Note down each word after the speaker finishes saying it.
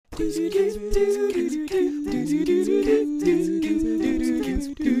Hi,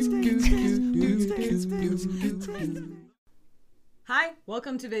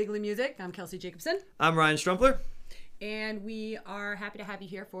 welcome to Vaguely Music. I'm Kelsey Jacobson. I'm Ryan Strumpler. And we are happy to have you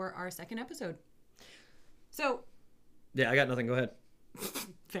here for our second episode. So... Yeah, I got nothing. Go ahead.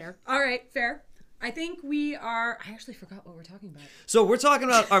 Fair. All right, fair. I think we are... I actually forgot what we're talking about. So we're talking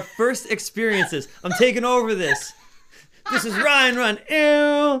about our first experiences. I'm taking over this. This is Ryan Run.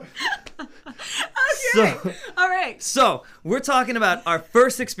 Ew. Okay. All right. So we're talking about our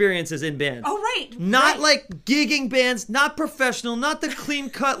first experiences in bands. Oh, right. Not like gigging bands, not professional, not the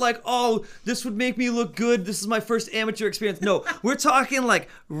clean cut like, oh, this would make me look good. This is my first amateur experience. No, we're talking like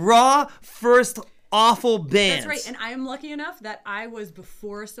raw first awful bands. That's right. And I am lucky enough that I was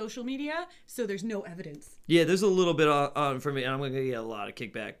before social media, so there's no evidence. Yeah, there's a little bit on for me, and I'm going to get a lot of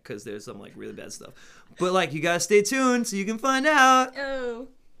kickback because there's some like really bad stuff. But like, you got to stay tuned so you can find out. Oh.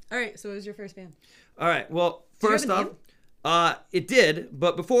 All right. So what was your first band? All right. Well, first off, it did.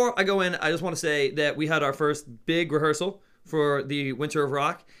 But before I go in, I just want to say that we had our first big rehearsal for the Winter of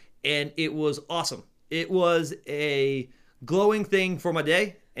Rock, and it was awesome. It was a glowing thing for my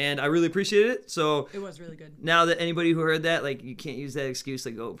day, and I really appreciated it. So it was really good. Now that anybody who heard that, like, you can't use that excuse,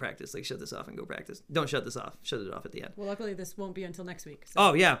 like, go practice, like, shut this off and go practice. Don't shut this off. Shut it off at the end. Well, luckily this won't be until next week. So.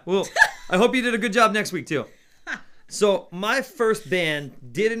 Oh, yeah. Well, I hope you did a good job next week, too. So my first band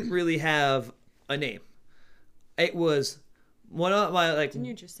didn't really have a name. It was one of my, like... Didn't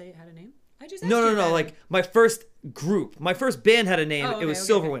you just say it had a name? I just asked No. that. Like, my first group. My first band had a name. Oh, okay, it was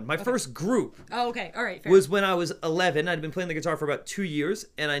okay, Silverwind. okay. My first group Oh, okay. All right. Fair. was when I was 11. I'd been playing the guitar for about 2 years,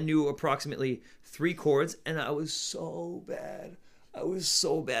 and I knew approximately 3 chords, and I was so bad. I was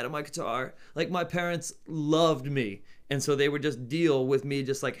so bad at my guitar. Like, my parents loved me, and so they would just deal with me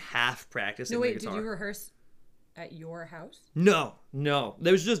just, like, half practicing the guitar. Did you rehearse at your house? No.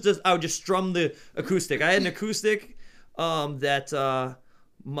 There was just I would just strum the acoustic. I had an acoustic that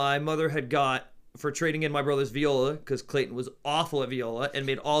my mother had got for trading in my brother's viola, because Clayton was awful at viola and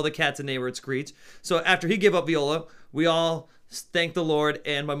made all the cats in the neighborhood screech. So after he gave up viola, we all thanked the Lord,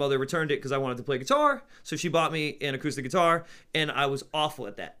 and my mother returned it because I wanted to play guitar. So she bought me an acoustic guitar, and I was awful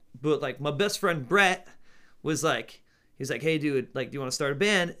at that. But like, my best friend Brett was like, he's like, hey dude, like, do you want to start a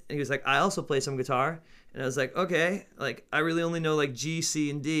band? And he was like, I also play some guitar. And I was like, okay, like, I really only know like G, C,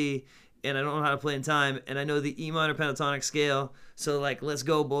 and D, and I don't know how to play in time, and I know the E minor pentatonic scale, so like, let's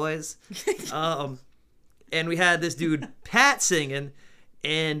go, boys. And we had this dude Pat singing,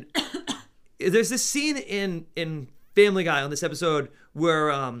 and there's this scene in Family Guy on this episode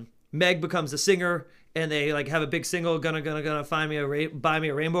where Meg becomes a singer, and they like have a big single, gonna find me buy me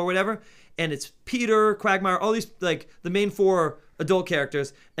a rainbow or whatever, and it's Peter, Quagmire, all these like the main 4 adult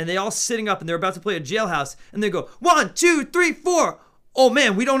characters, and they all sitting up, and they're about to play a Jailhouse, and they go 1, 2, 3, 4. Oh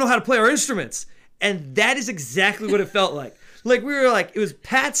man, we don't know how to play our instruments. And that is exactly what it felt like. Like, we were like, it was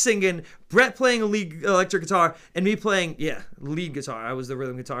Pat singing, Brett playing a lead electric guitar, and me playing, lead guitar. I was the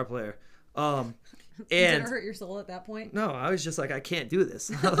rhythm guitar player. And did it hurt your soul at that point? No, I was just like, I can't do this.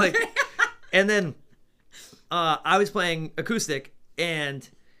 Like, and then I was playing acoustic, and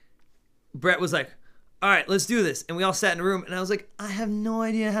Brett was like, all right, let's do this. And we all sat in a room, and I was like, I have no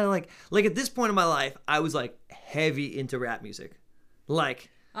idea how to like at this point in my life, I was like heavy into rap music. Like,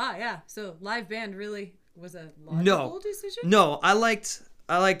 yeah. So live band really was a logical decision? No, I liked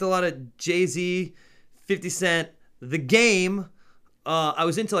a lot of Jay-Z, 50 Cent, The Game. I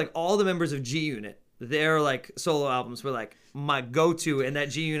was into like all the members of G Unit. Their like solo albums were like my go-to, and that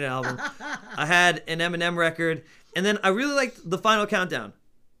G Unit album. I had an Eminem record, and then I really liked The Final Countdown.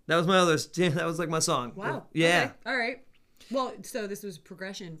 That was my other. That was like my song. Wow. Yeah. Okay. All right. Well, so this was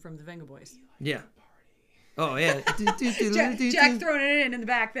progression from the Venga Boys. Yeah. Oh yeah. Jack throwing it in the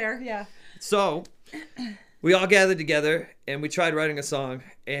back there. Yeah. So we all gathered together, and we tried writing a song,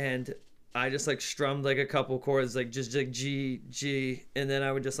 and I just like strummed like a couple chords, like just like G, and then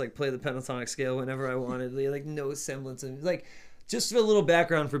I would just like play the pentatonic scale whenever I wanted. Like no semblance, and like just a little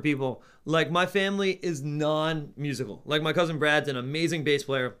background for people. Like, my family is non-musical. Like, my cousin Brad's an amazing bass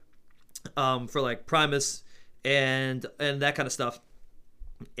player for like Primus and that kind of stuff,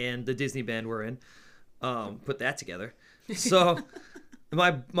 and the Disney band we're in. Put that together. So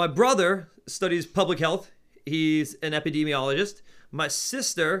my brother studies public health. He's an epidemiologist. My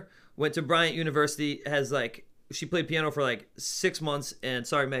sister went to Bryant University, she played piano for like 6 months, and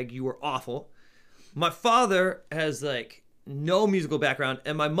sorry, Meg, you were awful. My father has like no musical background,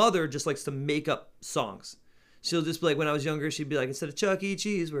 and my mother just likes to make up songs. she'll just be like, when I was younger, she'd be like, instead of Chuck E.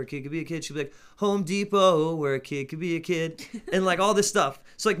 Cheese, where a kid could be a kid, she'd be like, Home Depot, where a kid could be a kid, and like all this stuff.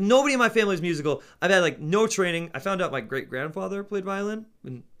 So like nobody in my family is musical. I've had like no training. I found out my great grandfather played violin,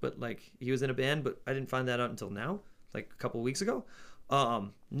 but like he was in a band, but I didn't find that out until now, like a couple of weeks ago.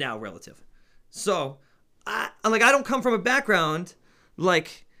 Now relative. So I don't come from a background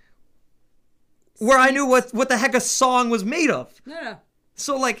like where I knew what the heck a song was made of. No.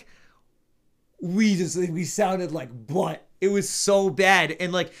 So like we sounded like butt. It was so bad.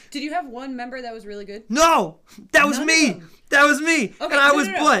 And like, did you have one member that was really good? No, that was me. That was me. Okay, and I was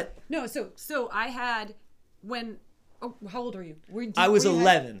butt. No, so I had when. Oh, how old were you? I was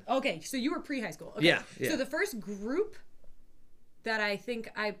 11. Okay, so you were pre-high school. Okay. Yeah. So the first group that I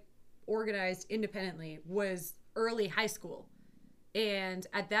think I organized independently was early high school, and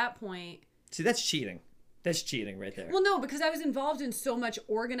at that point. See, that's cheating. That's cheating right there. Well, no, because I was involved in so much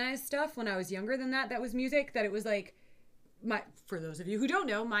organized stuff when I was younger than that was music, that it was like for those of you who don't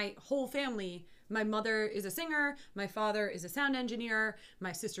know, my whole family, my mother is a singer, my father is a sound engineer,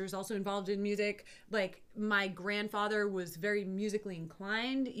 my sister is also involved in music. Like my grandfather was very musically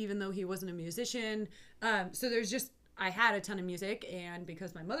inclined, even though he wasn't a musician. So I had a ton of music, and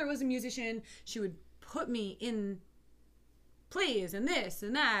because my mother was a musician, she would put me in plays and this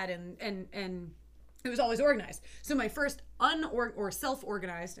and that, and it was always organized. So my first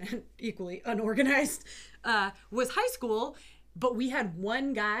self-organized and equally unorganized was high school, but we had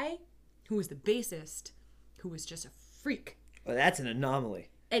one guy who was the bassist who was just a freak. Well, that's an anomaly.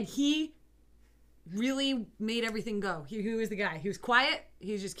 And he really made everything go. He was the guy. He was quiet.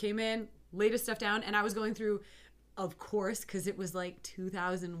 He just came in, laid his stuff down, and I was going through, of course, because it was like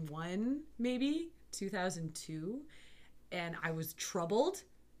 2001, maybe 2002, and I was troubled.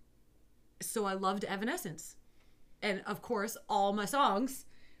 So I loved Evanescence. And of course, all my songs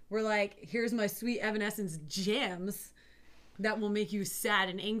were like, here's my sweet Evanescence jams that will make you sad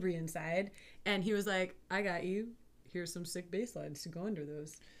and angry inside. And he was like, I got you. Here's some sick bass lines to go under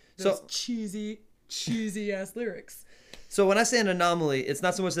those cheesy ass lyrics. So when I say an anomaly, it's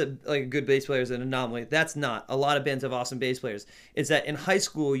not so much that like a good bass player is an anomaly. That's not. A lot of bands have awesome bass players. It's that in high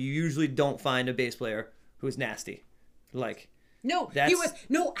school, you usually don't find a bass player who's nasty. Like,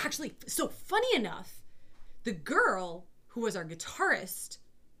 actually, so funny enough, the girl who was our guitarist,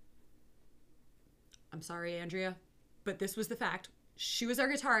 I'm sorry, Andrea, but this was the fact. She was our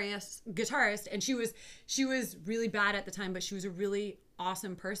guitarist, and she was really bad at the time, but she was a really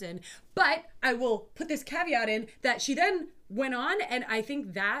awesome person. But I will put this caveat in that she then went on, and I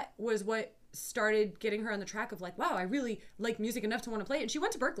think that was what started getting her on the track of like, wow, I really like music enough to want to play it. And she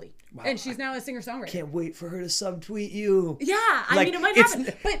went to Berkeley, and she's now a singer-songwriter. Can't wait for her to subtweet you. Yeah, I mean, it might happen,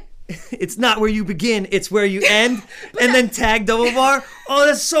 but it's not where you begin, it's where you end, and then tag Double Bar. Oh,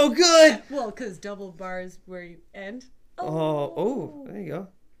 that's so good. Well, because Double Bar is where you end. Oh, there you go.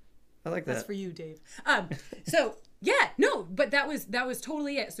 I like that. That's for you, Dave. So yeah, no, but that was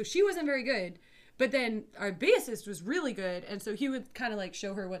totally it. So she wasn't very good, but then our bassist was really good, and so he would kind of like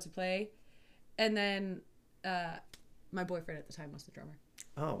show her what to play. And then my boyfriend at the time was the drummer.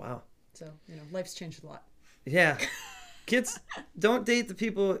 Oh, wow. So, life's changed a lot. Yeah. Kids, don't date the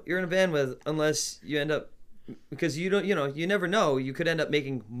people you're in a band with unless you end up, because you never know. You could end up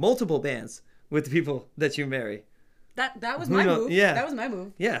making multiple bands with the people that you marry. That was my move. Yeah. That was my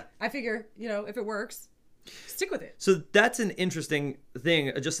move. Yeah. I figure, if it works, stick with it. So that's an interesting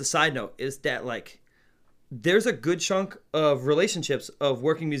thing. Just a side note is that like, there's a good chunk of relationships of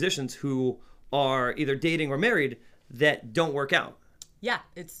working musicians who are either dating or married that don't work out. Yeah,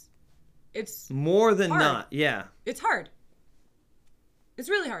 it's more than hard. not. Yeah, it's hard. It's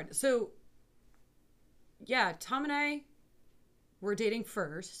really hard. So yeah, Tom and I were dating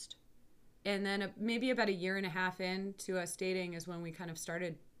first, and then maybe about a year and a half into us dating is when we kind of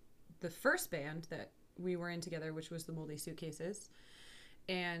started the first band that we were in together, which was the Moldy Suitcases.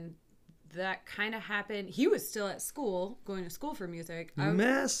 And that kind of happened. He was still at school, going to school for music.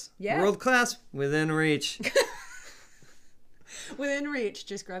 World class, within reach. Within reach.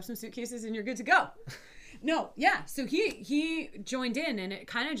 Just grab some suitcases and you're good to go. No, yeah. So he joined in, and it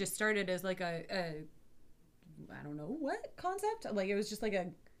kind of just started as like a I don't know what concept. Like it was just like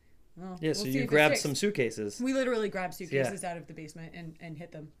so you grabbed some suitcases. We literally grabbed suitcases out of the basement and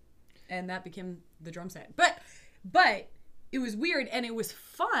hit them, and that became the drum set. But it was weird, and it was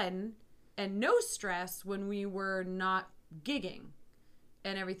fun and no stress when we were not gigging,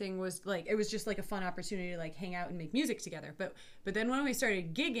 and everything was like, it was just like a fun opportunity to like hang out and make music together. But then when we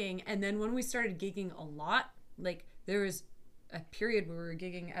started gigging, and then when we started gigging a lot, like there was a period where we were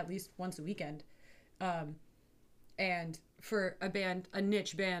gigging at least once a weekend. And for a band, a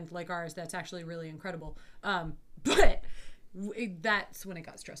niche band like ours, that's actually really incredible. But that's when it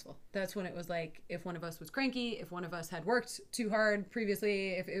got stressful. That's when it was like, if one of us was cranky, if one of us had worked too hard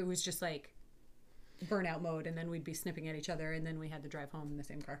previously, if it was just like burnout mode, and then we'd be snipping at each other, and then we had to drive home in the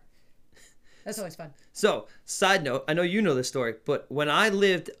same car. That's always fun. So, side note, I know you know this story, but when I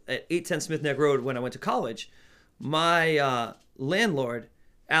lived at 810 Smith Neck Road when I went to college, my landlord,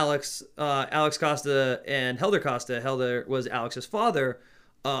 Alex Costa and Helder Costa, Helder was Alex's father,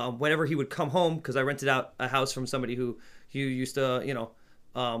 whenever he would come home, because I rented out a house from somebody who used to,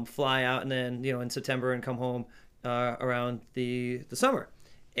 fly out and then, in September and come home around the summer.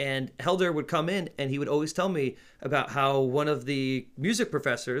 And Helder would come in and he would always tell me about how one of the music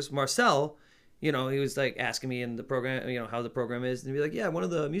professors, Marcel, he was like asking me in the program, how the program is. And he'd be like, yeah, one of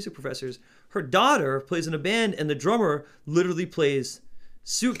the music professors, her daughter plays in a band and the drummer literally plays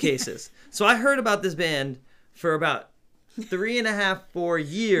Suitcases. So I heard about this band for about 3.5, 4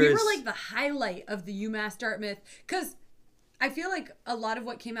 years. We were like the highlight of the UMass Dartmouth, because I feel like a lot of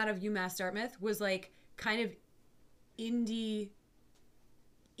what came out of UMass Dartmouth was like kind of indie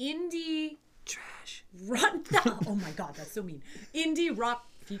trash rock. Oh my god, that's so mean. Indie rock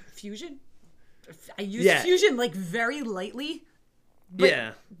fusion. I use fusion like very lightly.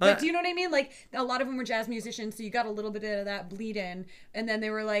 But, but do you know what I mean? Like, a lot of them were jazz musicians, so you got a little bit of that bleed in, and then they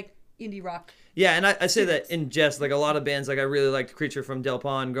were like indie rock. Yeah, and I say that in jest. Like, a lot of bands, like I really liked Creature from Del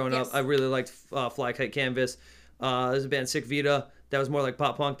Pond growing up. I really liked Fly Kite Canvas. There's a band, Sick Vita, that was more like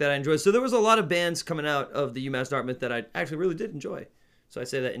pop punk that I enjoyed. So there was a lot of bands coming out of the UMass Dartmouth that I actually really did enjoy. So I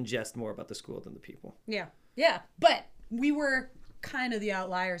say that in jest more about the school than the people. Yeah. But we were kind of the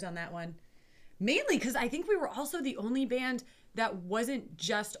outliers on that one. Mainly because I think we were also the only band that wasn't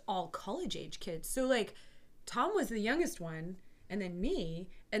just all college-age kids. So, like, Tom was the youngest one, and then me,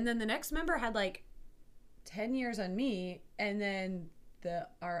 and then the next member had, like, 10 years on me, and then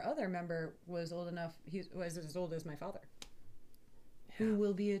our other member was old enough, he was as old as my father. Who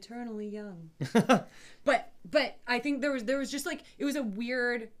will be eternally young. But I think there was just like, it was a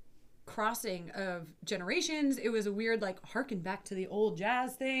weird crossing of generations. It was a weird like harken back to the old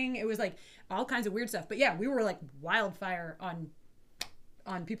jazz thing. It was like all kinds of weird stuff. But yeah, we were like wildfire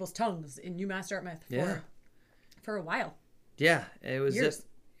on people's tongues in UMass Dartmouth for a while. Yeah, it was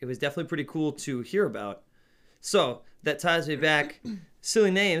definitely pretty cool to hear about. So that ties me back.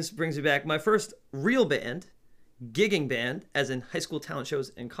 Silly Names brings me back. My first real band, gigging band, as in high school talent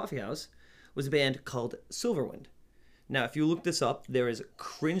shows and coffee house, was a band called Silverwind. Now, if you look this up, there is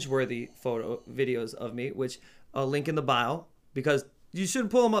cringeworthy videos of me, which I'll link in the bio, because you shouldn't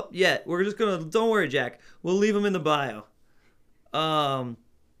pull them up yet. We're just gonna, don't worry, Jack. We'll leave them in the bio.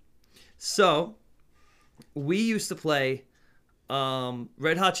 So we used to play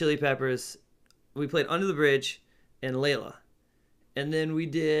Red Hot Chili Peppers. We played Under the Bridge and Layla. And then we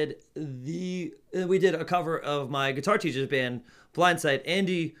did a cover of my guitar teacher's band, Blindside.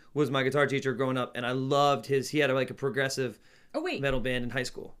 Andy was my guitar teacher growing up, and I loved he had like a progressive metal band in high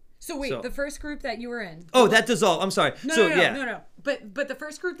school. So wait, the first group that you were in. Oh, that dissolved. I'm sorry. No. But the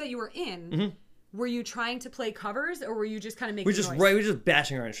first group that you were in, were you trying to play covers, or were you just kind of making noise? We were just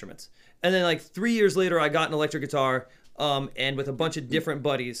bashing our instruments. And then like 3 years later, I got an electric guitar, and with a bunch of different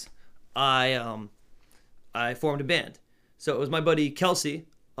buddies, I formed a band. So it was my buddy Kelsey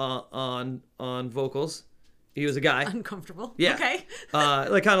on vocals. He was a guy. Uncomfortable. Yeah. Okay.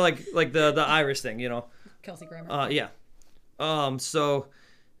 Like kind of like the Irish thing, Kelsey Grammer. Yeah. So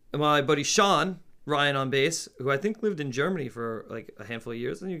my buddy Sean Ryan on bass, who I think lived in Germany for like a handful of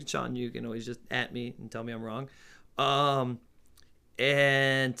years. And Sean, you can always just at me and tell me I'm wrong.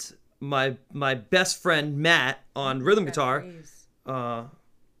 And my best friend Matt on rhythm guitar.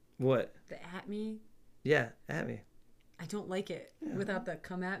 What? The at me. Yeah, at me. I don't like it without the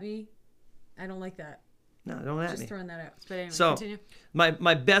come at me. I don't like that. No, don't at me. Just throwing that out. But anyway, so, continue.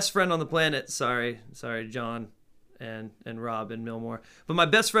 My best friend on the planet, sorry, John and Rob and Millmore, but my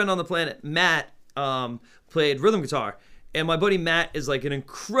best friend on the planet, Matt, played rhythm guitar. And my buddy Matt is like an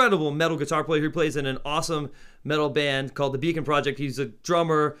incredible metal guitar player who plays in an awesome metal band called the Beacon Project. He's a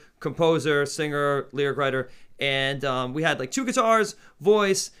drummer, composer, singer, lyric writer. And we had like 2 guitars,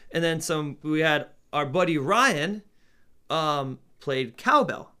 voice, and then we had our buddy Ryan played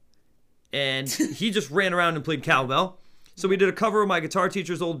cowbell, and he just ran around and played cowbell. So we did a cover of my guitar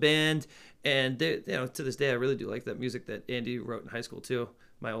teacher's old band, and to this day I really do like that music that Andy wrote in high school too,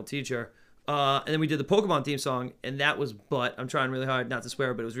 my old teacher. And then we did the Pokemon theme song, and that was I'm trying really hard not to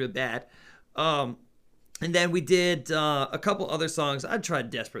swear, but it was really bad. And then we did a couple other songs. I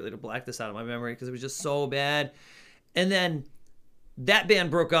tried desperately to black this out of my memory because it was just so bad. And then that band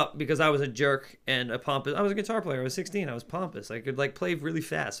broke up because I was a jerk and a pompous. I was a guitar player. I was 16. I was pompous. I could like play really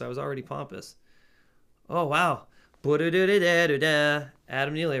fast, so I was already pompous. Oh wow.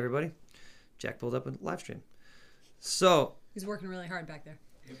 Adam Neely, everybody. Jack pulled up a live stream. So He's working really hard back there.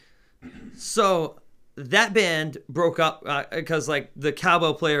 So that band broke up because like the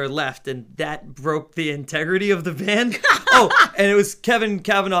cowbell player left, and that broke the integrity of the band. Oh, and it was Kevin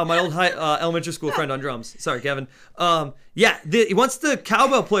Kavanaugh, my old elementary school friend on drums. Sorry, Kevin. Yeah, once the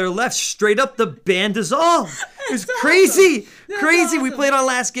cowbell player left, straight up the band dissolved. It was crazy, crazy. Awesome. We played our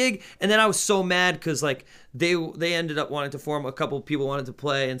last gig, and then I was so mad because like they ended up wanting to form. A couple people wanted to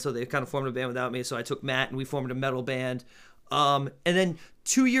play, and so they kind of formed a band without me. So I took Matt, and we formed a metal band. And then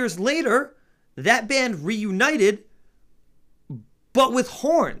 2 years later, that band reunited, but with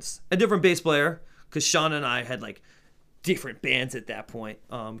horns, a different bass player, because Sean and I had like different bands at that point.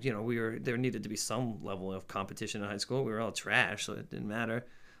 You know, there needed to be some level of competition in high school. We were all trash, so it didn't matter.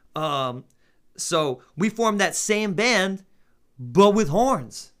 So we formed that same band, but with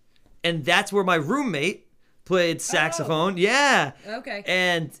horns, and that's where my roommate played saxophone. Yeah. Okay.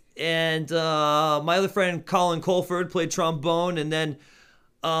 And my other friend Colin Colford played trombone, and then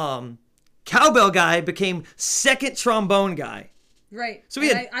cowbell guy became second trombone guy. Right. So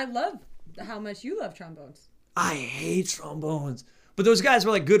I love how much you love trombones. I hate trombones. But those guys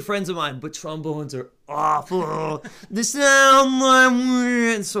were like good friends of mine, but trombones are awful. They sound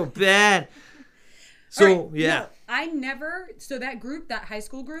like so bad. So, right. yeah. No, I never, so that group, that high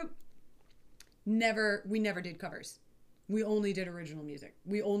school group, we never did covers. We only did original music.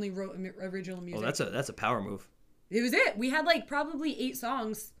 We only wrote original music. Oh, that's a power move. It was it. We had like probably 8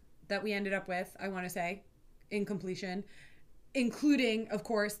 songs that we ended up with, I want to say, in completion, including, of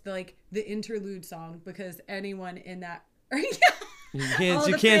course, the interlude song, because anyone in that... You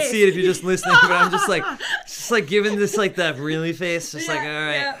can't see it if you're just listening, but I'm just like giving this like that really face, just like, all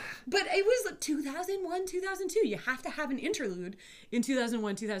right. Yeah. But it was 2001, 2002. You have to have an interlude in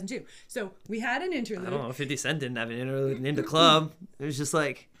 2001, 2002. So we had an interlude. I don't know, 50 Cent didn't have an interlude in the club. It was just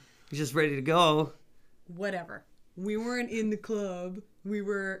like, he was just ready to go. Whatever. We weren't in the club. We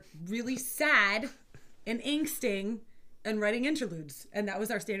were really sad and angsting and writing interludes, and that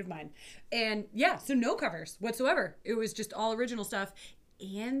was our state of mind. And yeah, so no covers whatsoever. It was just all original stuff,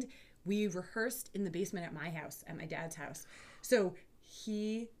 and we rehearsed in the basement at my house, at my dad's house. So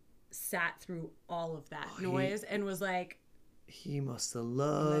he sat through all of that noise and was like, he must have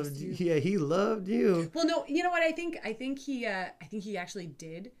loved you. Yeah, he loved you. Well, no, you know what? I think he actually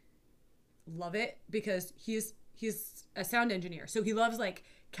did love it, because he's a sound engineer, so he loves like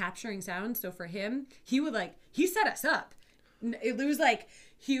capturing sound. So for him, he set us up. It was like,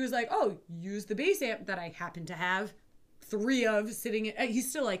 he was like, oh, use the bass amp that I happen to have 3 of sitting in. He's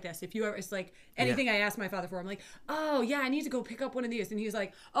still like this. If you ever, it's like anything I ask my father for, I'm like, oh yeah, I need to go pick up one of these, and he's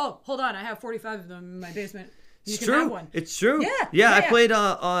like, oh, hold on, I have 45 of them in my basement. You can have one. It's true. Yeah. I played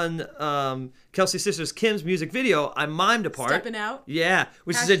on Kelsey's sister's Kim's music video. I mimed a part. Stepping Out. Yeah,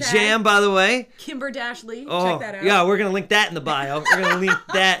 which is a jam, by the way. Kimber-Lee. Oh, check that out. Yeah, we're gonna link that in the bio. We're gonna link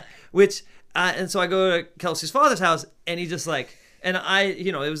that. Which, and so I go to Kelsey's father's house, and he just like, and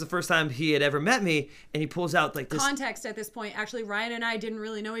it was the first time he had ever met me, and he pulls out like this. Context at this point. Actually, Ryan and I didn't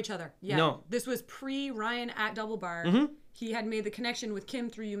really know each other. Yeah. No. This was pre-Ryan at Double Bar. Mm-hmm. He had made the connection with Kim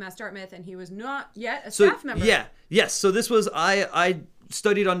through UMass Dartmouth, and he was not yet a staff member. Yeah. Yes. So this was, I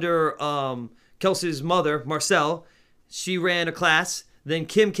studied under Kelsey's mother, Marcel. She ran a class. Then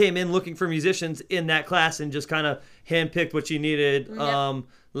Kim came in looking for musicians in that class and just kind of handpicked what she needed. Yep.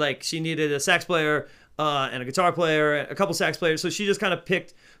 Like she needed a sax player and a guitar player, a couple sax players. So she just kind of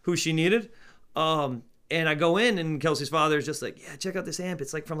picked who she needed. And I go in, and Kelsey's father is just like, yeah, check out this amp.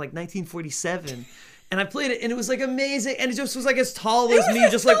 It's like from like 1947. And I played it, and it was like amazing. And it just was like as tall as me,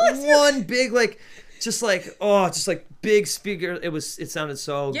 just like one big like, just like big speaker. It sounded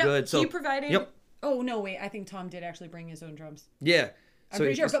so good. So he provided. Yep. Oh no, wait! I think Tom did actually bring his own drums. Yeah. I'm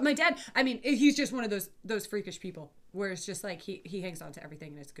pretty sure. But my dad, I mean, he's just one of those freakish people where it's just like he hangs on to everything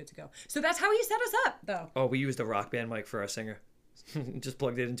and it's good to go. So that's how he set us up, though. Oh, we used a Rock Band mic for our singer. Just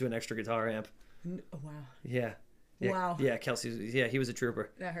plugged it into an extra guitar amp. Oh, wow. Yeah. Wow. Yeah, Kelsey. Yeah, he was a trooper.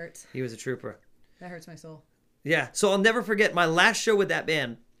 That hurts. He was a trooper. That hurts my soul. Yeah. So I'll never forget my last show with that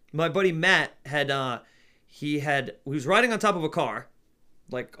band. My buddy Matt had he was riding on top of a car.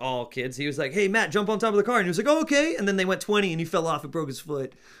 Like all kids, he was like, "Hey Matt, jump on top of the car," and he was like, "Oh, okay." And then they went 20, and he fell off and broke his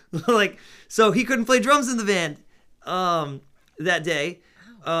foot. Like, so he couldn't play drums in the band that day,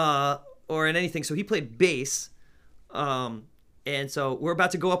 or in anything. So he played bass, and so we're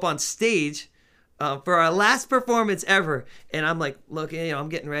about to go up on stage for our last performance ever. And I'm like, look, I'm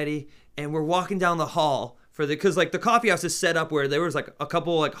getting ready, and we're walking down the hall because like the coffee house is set up where there was like a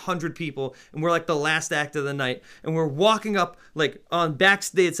couple like 100 people, and we're like the last act of the night, and we're walking up like on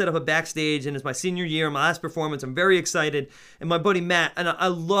backstage. They had set up a backstage, and it's my senior year, my last performance. I'm very excited, and my buddy Matt, and I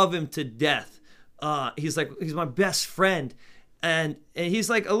love him to death. He's my best friend. And he's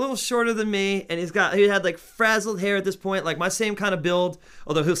like a little shorter than me, and he had like frazzled hair at this point, like my same kind of build.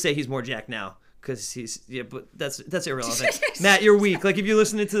 Although he'll say he's more jacked now because but that's irrelevant. Matt, you're weak. Like if you're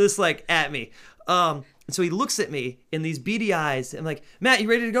listening to this, like at me. And so he looks at me in these beady eyes, and I'm like, Matt, you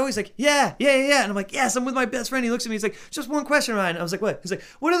ready to go? He's like, yeah. And I'm like, yes, I'm with my best friend. He looks at me, he's like, just one question, Ryan. I was like, what? He's like,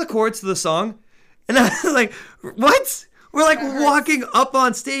 what are the chords to the song? And I was like, what? We're like walking up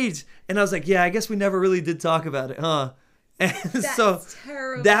on stage, and I was like, yeah, I guess we never really did talk about it, huh? And That's so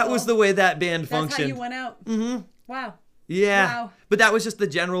terrible. that was the way that band functioned. That's how you went out. Mm-hmm. Wow. Yeah. Wow. But that was just the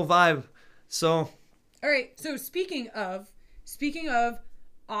general vibe. So. All right. So speaking of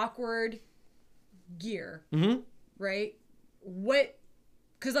awkward gear, right?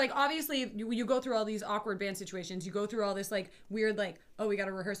 Because like obviously you go through all these awkward band situations. You go through all this like weird like, oh, we got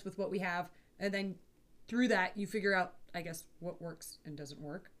to rehearse with what we have, and then through that you figure out, I guess, what works and doesn't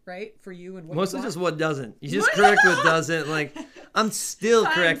work, right? For you and what mostly you want. just what doesn't. You just correct what doesn't. Like I'm still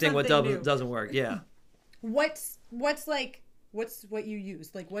correcting what new. doesn't work. Yeah. What's what you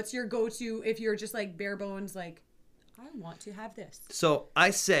use? Like what's your go-to if you're just like bare bones like I want to have this. So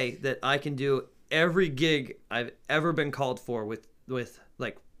I say that I can do every gig I've ever been called for with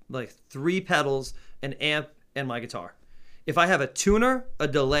like 3 pedals, an amp, and my guitar. If I have a tuner, a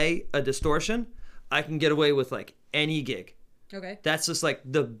delay, a distortion, I can get away with like any gig. Okay. That's just like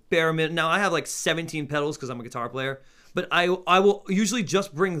the bare minimum. Now I have like 17 pedals because I'm a guitar player, but I will usually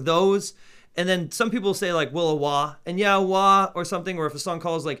just bring those. And then some people say like, will a wah, and yeah, a wah or something, or if a song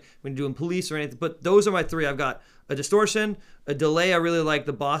calls like when you're doing Police or anything. But those are my 3. I've got a distortion, a delay. I really like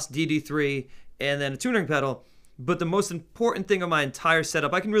the Boss DD3, and then a tuning pedal. But the most important thing of my entire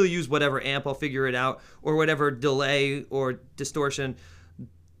setup, I can really use whatever amp, I'll figure it out, or whatever delay or distortion.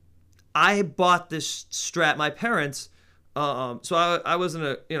 I bought this Strat. My parents, so I wasn't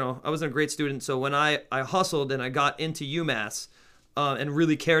a great student. So when I hustled and I got into UMass, and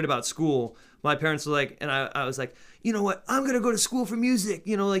really cared about school, my parents were like, and I was like, you know what? I'm gonna go to school for music.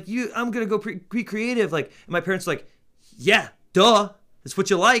 You know, like I'm gonna go be creative. Like, and my parents were like, yeah, duh. It's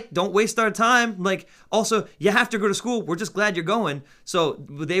what you like. Don't waste our time. Like, also, you have to go to school. We're just glad you're going. So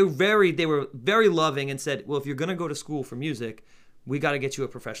they were very loving and said, well, if you're gonna go to school for music, we got to get you a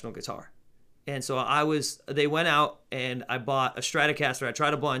professional guitar. And so they went out and I bought a Stratocaster. I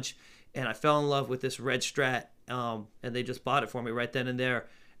tried a bunch and I fell in love with this red Strat. And they just bought it for me right then and there.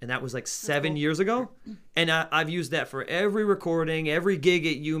 And that was like 7 years ago. And I've used that for every recording, every gig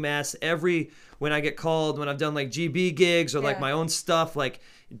at UMass, when I get called, when I've done like GB gigs or like my own stuff, like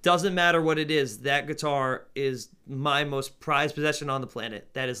it doesn't matter what it is. That guitar is my most prized possession on the planet.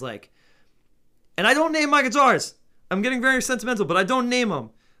 That is like, and I don't name my guitars. I'm getting very sentimental, but I don't name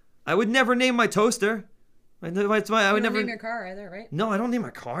them. I would never name my toaster. I would never name your car either, right? No, I don't name my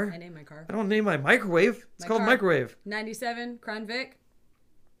car. I name my car. I don't name my microwave. It's called microwave. 97 Crown Vic.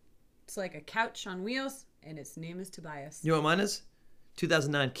 It's like a couch on wheels, and its name is Tobias. You know what mine is?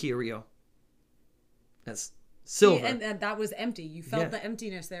 2009 Kia Rio. That's silver. See, and that was empty. You felt the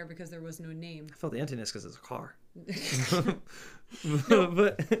emptiness there because there was no name. I felt the emptiness because it's a car.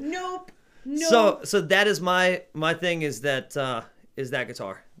 Nope. So that is my thing is that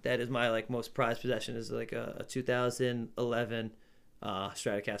guitar. That is my like most prized possession is like a 2011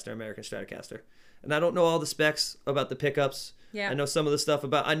 Stratocaster, American Stratocaster. And I don't know all the specs about the pickups. Yeah. I know some of the stuff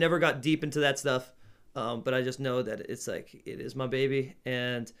I never got deep into that stuff. But I just know that it's like it is my baby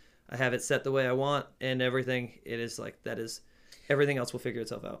and I have it set the way I want and everything. It is like that is everything else will figure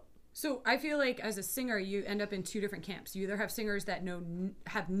itself out. So I feel like as a singer, you end up in 2 different camps. You either have singers that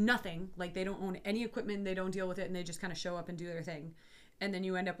have nothing, like they don't own any equipment, they don't deal with it, and they just kind of show up and do their thing. And then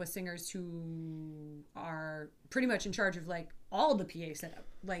you end up with singers who are pretty much in charge of like all the PA setup.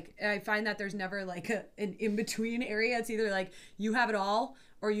 Like I find that there's never like an in-between area. It's either like you have it all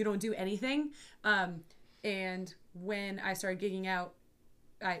or you don't do anything. And when I started gigging out,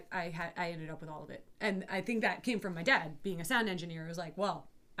 I ended up with all of it. And I think that came from my dad being a sound engineer. It was like, well,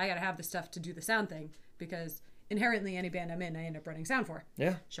 I got to have the stuff to do the sound thing because inherently any band I'm in, I end up running sound for.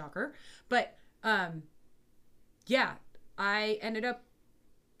 Yeah. Shocker. But yeah, I ended up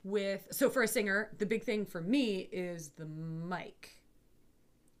so for a singer, the big thing for me is the mic.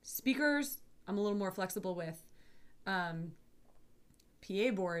 Speakers, I'm a little more flexible with. PA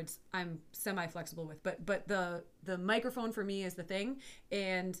boards, I'm semi-flexible with. But the microphone for me is the thing.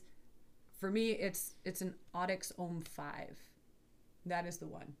 And for me, it's an Audix Ohm 5. That is the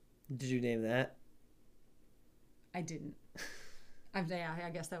one. Did you name that? I didn't. I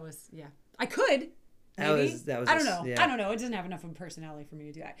guess that was, yeah. I could. Maybe. That was I don't know. yeah. I don't know. It doesn't have enough of a personality for me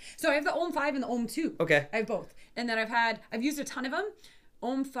to do that. So I have the Ohm 5 and the Ohm 2. Okay. I have both. And then I've used a ton of them.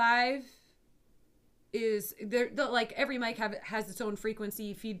 Ohm 5 is, like every mic has its own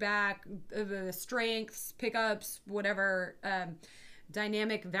frequency, feedback, strengths, pickups, whatever,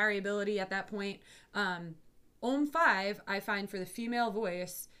 dynamic variability at that point. Ohm 5, I find for the female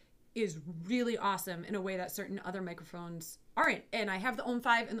voice, is really awesome in a way that certain other microphones aren't. And I have the Ohm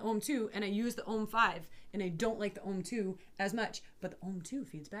 5 and the Ohm 2, and I use the Ohm 5, and I don't like the Ohm 2 as much, but the Ohm 2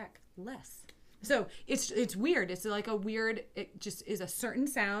 feeds back less. So it's weird. It's like a weird, it just is a certain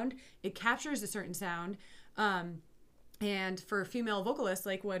sound. It captures a certain sound. And for female vocalists,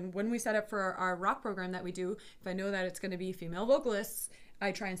 like when we set up for our rock program that we do, if I know that it's going to be female vocalists,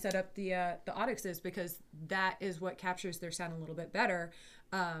 I try and set up the audixes, because that is what captures their sound a little bit better.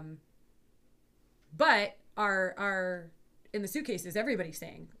 But our in the suitcases, everybody's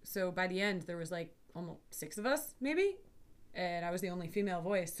sang. So by the end, there was like almost 6 of us, maybe, and I was the only female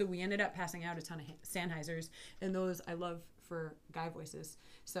voice. So we ended up passing out a ton of Sennheisers, and those I love for guy voices.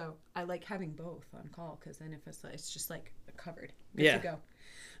 So I like having both on call, because then if it's just like covered, good to go.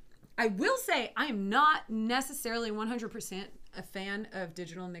 I will say I am not necessarily 100% a fan of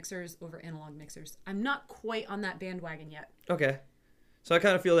digital mixers over analog mixers. I'm not quite on that bandwagon yet. Okay. So I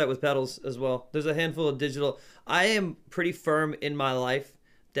kind of feel that with pedals as well. There's a handful of digital. I am pretty firm in my life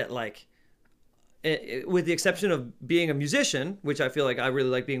that, like, with the exception of being a musician, which I feel like I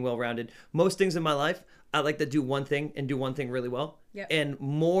really like being well-rounded, most things in my life, I like to do one thing and do one thing really well. Yep. And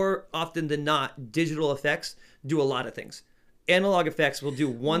more often than not, digital effects do a lot of things. Analog effects will do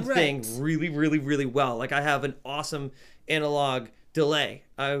one thing really, really, really well. Like, I have an awesome analog delay.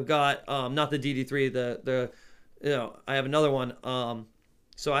 I've got not the DD3, I have another one.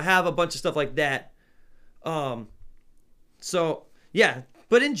 So I have a bunch of stuff like that. So yeah,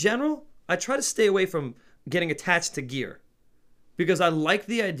 but in general, I try to stay away from getting attached to gear, because I like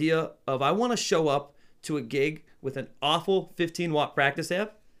the idea of, I want to show up to a gig with an awful 15-watt practice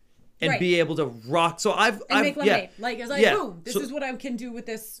amp and be able to rock. So I've make lemonade. Like, it's like, boom, this is what I can do with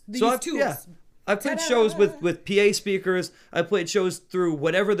these tools. Yeah. I've played shows with PA speakers. I played shows through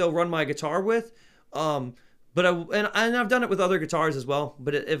whatever they'll run my guitar with. But I've done it with other guitars as well.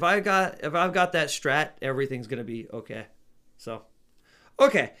 But if I've got that Strat, everything's gonna be okay. So,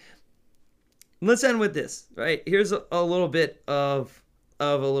 okay, let's end with this. Right, here's a little bit of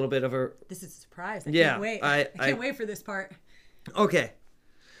a. This is a surprise. I can't wait. I can't wait for this part. Okay.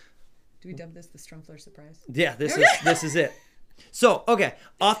 Do we dub this the Strumpfler surprise? Yeah, this is it. So, okay,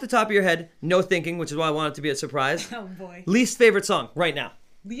 off the top of your head, no thinking, which is why I want it to be a surprise. Oh boy. Least favorite song right now.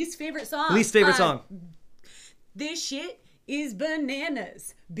 Least favorite song. Least favorite song. This shit is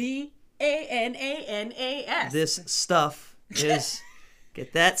bananas. BANANAS. This stuff is.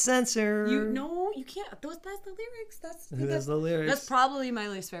 Get that censor. You can't. That's the lyrics. That's the lyrics. That's probably my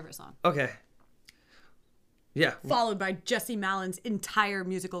least favorite song. Okay. Yeah. Followed by Jesse Mallin's entire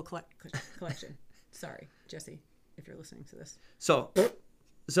musical collection. Sorry, Jesse, if you're listening to this. So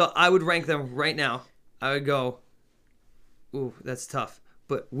I would rank them right now. I would go. Ooh, that's tough.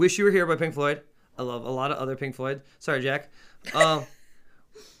 But "Wish You Were Here" by Pink Floyd. I love a lot of other Pink Floyd. Sorry, Jack.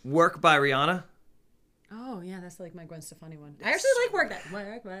 "Work" by Rihanna. Oh yeah, that's like my Gwen Stefani one. I actually like "Work." That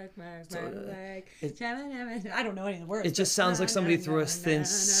work. I don't know any of the words. It just sounds like somebody threw a thin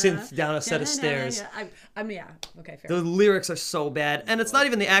synth down a set of stairs. I mean, yeah. Okay, fair. The lyrics are so bad, and it's not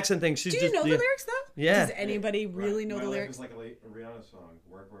even the accent thing. Do you know the lyrics though? Yeah. Does anybody really know the lyrics? My life is like a Rihanna song.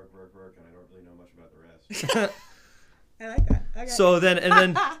 Work, work, work, work, and I don't really know much about the rest. I like that. Okay. So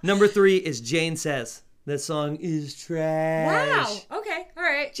then number 3 is "Jane Says." That song is trash. Wow. Okay. All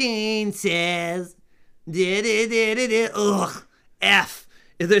right. Jane says. Ugh. F.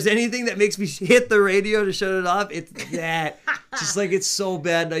 If there's anything that makes me hit the radio to shut it off, it's that. Just like, it's so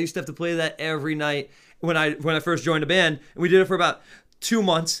bad. And I used to have to play that every night when I first joined a band, and we did it for about 2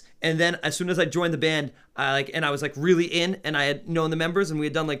 months. And then as soon as I joined the band, I was like really in, and I had known the members, and we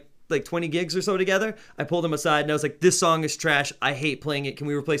had done like 20 gigs or so together. I pulled them aside and I was like, "This song is trash. I hate playing it. Can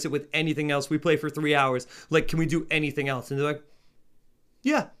we replace it with anything else? We play for 3 hours. Like, can we do anything else?" And they're like,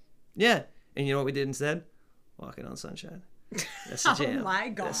 "Yeah. And you know what we did instead? "Walking on Sunshine." That's a jam. Oh my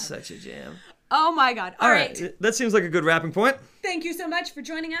God. That's such a jam. Oh my God. All right. That seems like a good wrapping point. Thank you so much for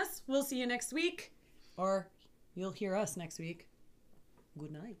joining us. We'll see you next week. Or you'll hear us next week.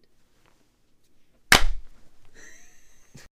 Good night.